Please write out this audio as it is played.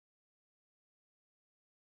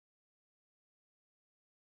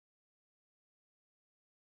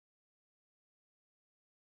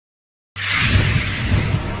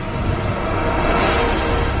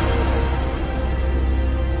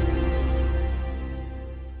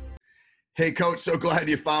Hey, Coach, so glad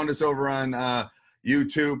you found us over on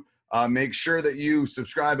YouTube. Make sure that you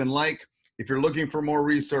subscribe and like. If you're looking for more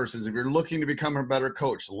resources, if you're looking to become a better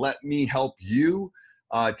coach, let me help you.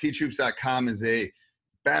 Teachhoops.com is a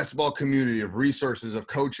basketball community of resources, of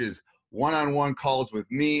coaches, one-on-one calls with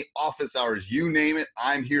me, office hours, you name it.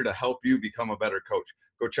 I'm here to help you become a better coach.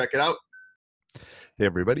 Go check it out. Hey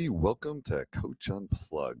everybody, welcome to Coach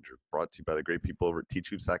Unplugged, brought to you by the great people over at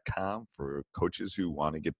teachhoops.com for coaches who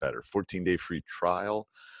want to get better. 14-day free trial.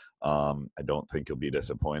 I don't think you'll be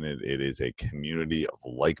disappointed. It is a community of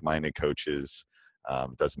like-minded coaches.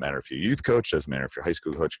 It doesn't matter if you're a youth coach, doesn't matter if you're a high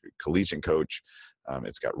school coach, collegiate coach.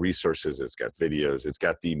 It's got resources, it's got videos, it's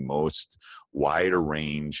got the most wider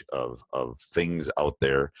range of things out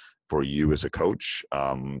there for you as a coach.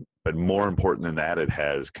 But more important than that, it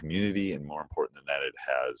has community, and more important than that, it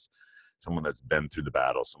has someone that's been through the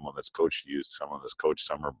battle, someone that's coached youth, someone that's coached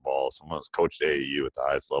summer ball, someone that's coached AAU at the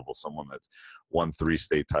highest level, someone that's won 3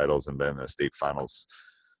 state titles and been in the state finals,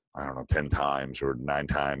 10 times or 9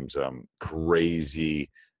 times.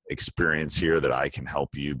 Crazy experience here that I can help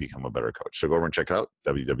you become a better coach. So go over and check it out,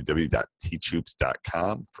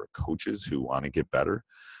 www.teachhoops.com, for coaches who want to get better.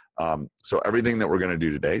 So everything that we're going to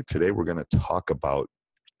do today we're going to talk about,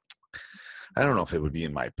 I don't know if it would be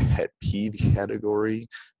in my pet peeve category,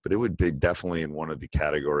 but it would be definitely in one of the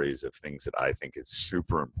categories of things that I think is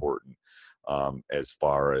super important as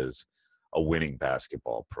far as a winning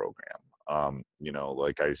basketball program.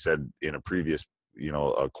 Like I said in a previous,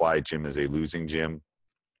 a quiet gym is a losing gym.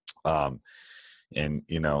 And,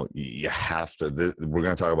 you have to, we're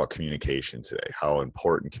going to talk about communication today, how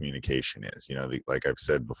important communication is. Like I've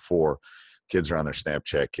said before, kids are on their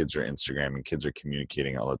Snapchat, kids are Instagramming, kids are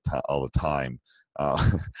communicating all the time.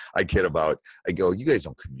 I go, you guys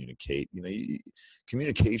don't communicate.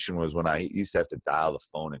 Communication was when I used to have to dial the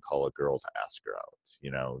phone and call a girl to ask her out,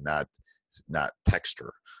 not text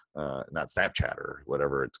her, not Snapchat her,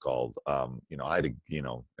 whatever it's called. I had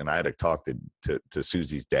to talk to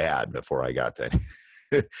Susie's dad before I got to,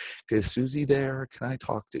 is Susie there? Can I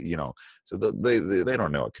talk to, so they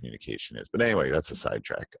don't know what communication is, but anyway, that's a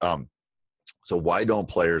sidetrack. So why don't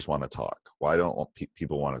players want to talk? Why don't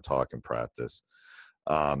people want to talk and practice?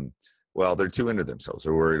 Well, they're too into themselves.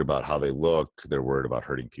 They're worried about how they look. They're worried about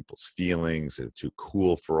hurting people's feelings. They're too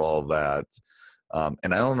cool for all that.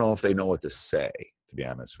 And I don't know if they know what to say, to be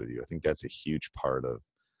honest with you. I think that's a huge part of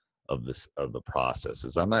the process,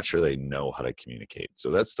 is I'm not sure they know how to communicate.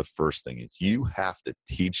 So that's the first thing, is you have to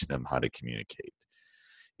teach them how to communicate.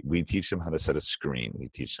 We teach them how to set a screen. We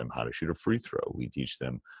teach them how to shoot a free throw. We teach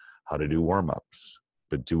them how to do warm-ups.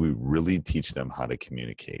 But do we really teach them how to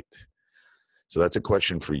communicate? So that's a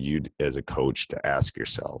question for you as a coach to ask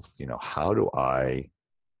yourself,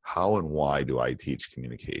 how and why do I teach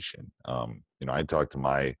communication? I talk to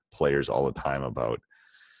my players all the time about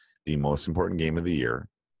the most important game of the year.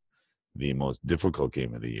 The most difficult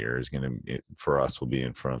game of the year is for us, will be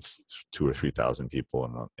in front of 2,000 or 3,000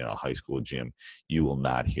 people in a high school gym. You will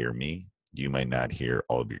not hear me. You might not hear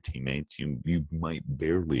all of your teammates. You might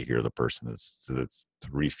barely hear the person that's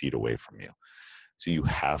 3 feet away from you. So you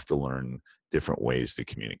have to learn different ways to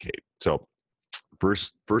communicate. So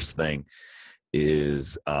first thing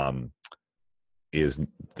is the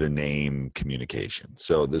name communication.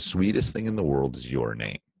 So the sweetest thing in the world is your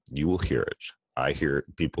name. You will hear it. I hear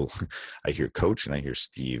people, I hear Coach and I hear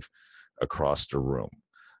Steve across the room.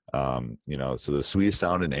 So the sweetest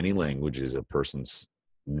sound in any language is a person's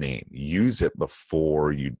name. Use it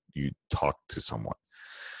before you talk to someone.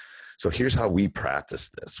 So here's how we practice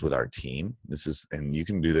this with our team. And you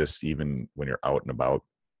can do this even when you're out and about.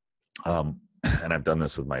 And I've done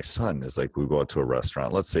this with my son, is like we go out to a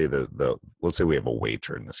restaurant. Let's say let's say we have a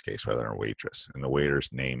waiter in this case rather than a waitress, and the waiter's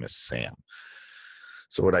name is Sam.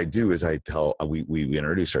 So what I do is we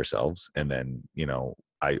introduce ourselves, and then,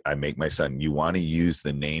 I make my son, you want to use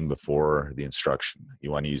the name before the instruction.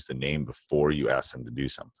 You want to use the name before you ask them to do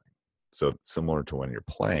something. So similar to when you're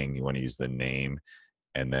playing, you want to use the name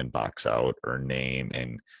and then box out, or name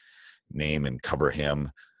and cover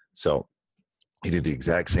him. So you do the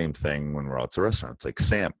exact same thing when we're out at the restaurant. It's like,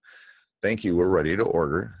 Sam, thank you, we're ready to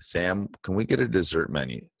order. Sam, can we get a dessert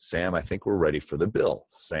menu? Sam, I think we're ready for the bill.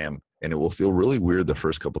 Sam, and it will feel really weird the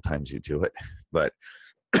first couple times you do it, but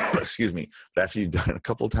excuse me, but after you've done it a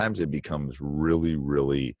couple of times, it becomes really,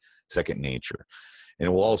 really second nature. And it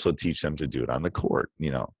will also teach them to do it on the court.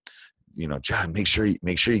 John, make sure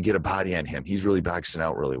you get a body on him. He's really boxing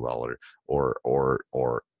out really well.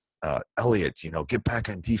 Or Elliot, get back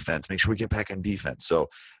on defense. Make sure we get back on defense. So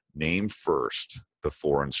name first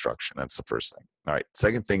before instruction. That's the first thing. All right.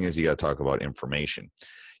 Second thing is you got to talk about information.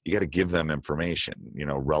 you got to give them information. You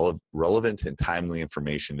know, relevant and timely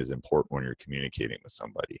information is important when you're communicating with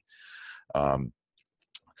somebody.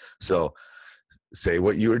 So say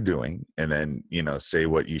what you are doing, and then, you know, say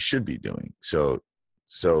what you should be doing. So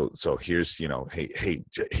here's, you know, hey,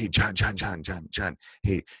 John,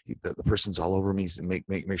 hey, the person's all over me. So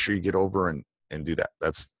make sure you get over and do that.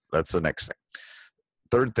 That's the next thing.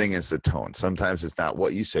 Third thing is the tone. Sometimes it's not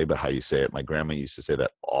what you say, but how you say it. My grandma used to say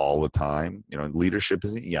that all the time. You know, leadership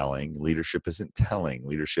isn't yelling. Leadership isn't telling.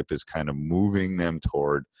 Leadership is kind of moving them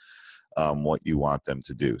toward what you want them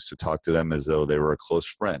to do. So talk to them as though they were a close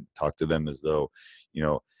friend. Talk to them as though, you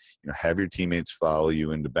know, have your teammates follow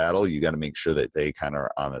you into battle. You got to make sure that they kind of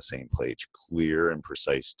are on the same page. Clear and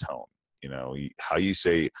precise tone. You know, how you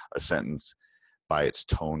say a sentence by its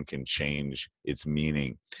tone can change its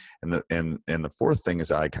meaning. And the fourth thing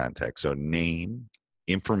is eye contact. So name,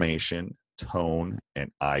 information, tone,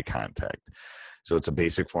 and eye contact. So it's a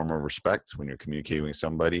basic form of respect when you're communicating with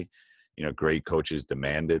somebody. You know, great coaches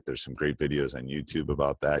demand it. There's some great videos on YouTube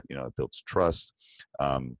about that. You know, it builds trust.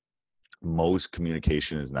 Most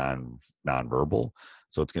communication is nonverbal.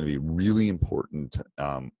 So it's going to be really important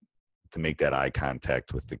to make that eye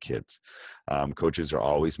contact with the kids. Coaches are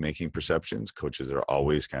always making perceptions. Coaches are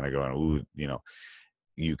always kind of going, ooh, you know,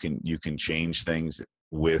 you can change things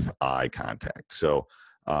with eye contact. So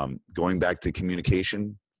going back to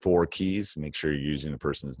communication, 4 keys: make sure you're using the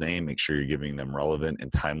person's name, make sure you're giving them relevant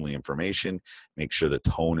and timely information, make sure the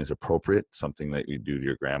tone is appropriate, something that you do to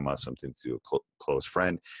your grandma, something to a close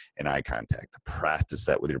friend, and eye contact. Practice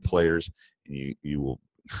that with your players, and you will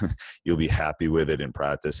you'll be happy with it in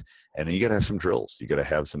practice. And then you got to have some drills. You got to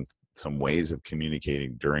have some ways of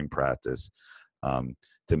communicating during practice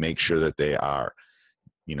to make sure that they are,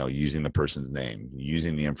 you know, using the person's name,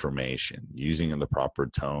 using the information, using the proper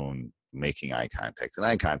tone, making eye contact. And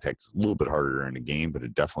eye contact is a little bit harder during a game, but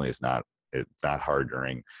it definitely is not hard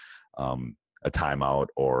during a timeout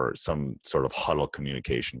or some sort of huddle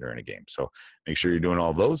communication during a game. So make sure you're doing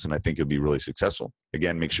all of those, and I think you'll be really successful.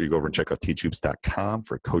 Again, make sure you go over and check out teachhoops.com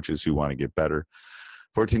for coaches who want to get better.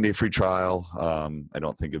 14-day free trial. I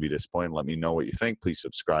don't think you'll be disappointed. Let me know what you think. Please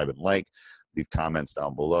subscribe and like. Leave comments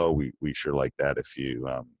down below. We sure like that. If you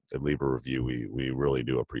leave a review, we really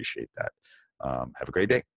do appreciate that. Have a great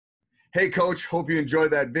day. Hey, Coach, hope you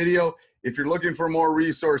enjoyed that video. If you're looking for more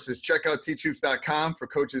resources, check out teachhoops.com for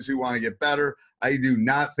coaches who want to get better. I do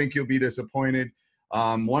not think you'll be disappointed.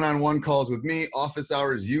 One-on-one calls with me, office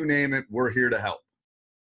hours, you name it, we're here to help.